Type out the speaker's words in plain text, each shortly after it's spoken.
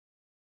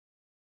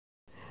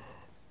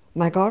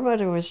My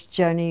godmother was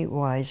Jenny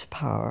Wise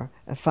Power,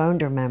 a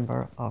founder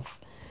member of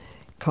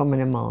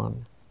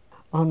Cumann.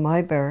 On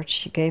my birth,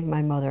 she gave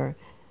my mother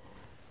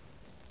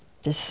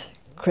this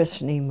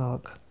christening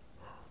mug.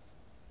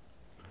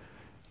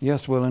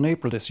 Yes, well, in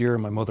April this year,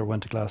 my mother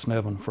went to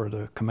Glasnevin for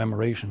the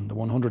commemoration, the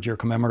 100-year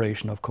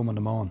commemoration of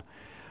Cumann.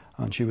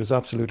 And she was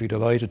absolutely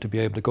delighted to be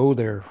able to go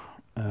there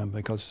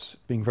because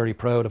being very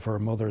proud of her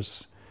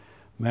mother's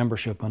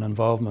membership and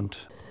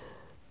involvement.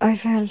 I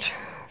felt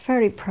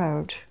very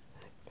proud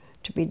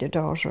to be the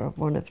daughter of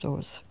one of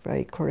those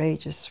very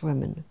courageous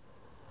women.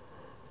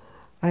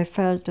 I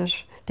felt that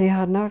they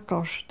had not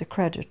got the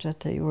credit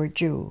that they were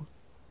due.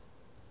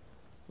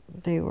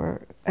 They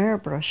were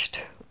airbrushed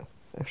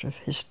out of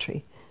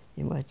history,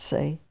 you might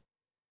say.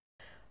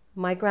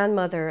 My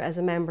grandmother, as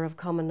a member of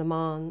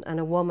Cumann and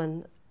a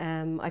woman,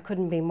 I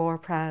couldn't be more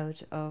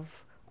proud of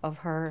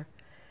her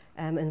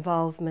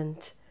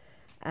involvement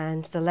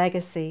and the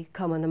legacy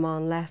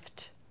Cumann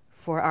left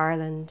for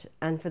Ireland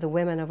and for the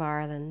women of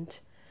Ireland.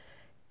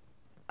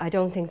 I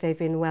don't think they've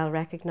been well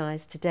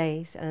recognised to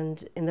date,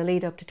 and in the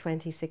lead up to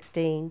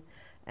 2016,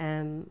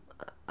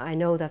 I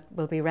know that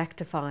will be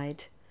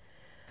rectified.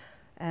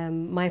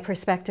 My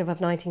perspective of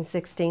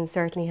 1916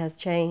 certainly has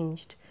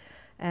changed.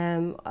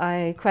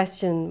 I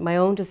question my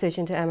own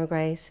decision to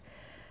emigrate.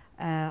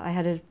 I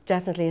had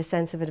definitely a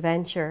sense of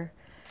adventure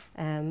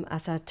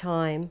at that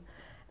time,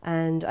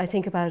 and I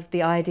think about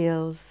the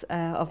ideals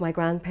of my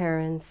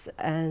grandparents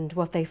and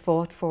what they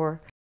fought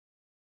for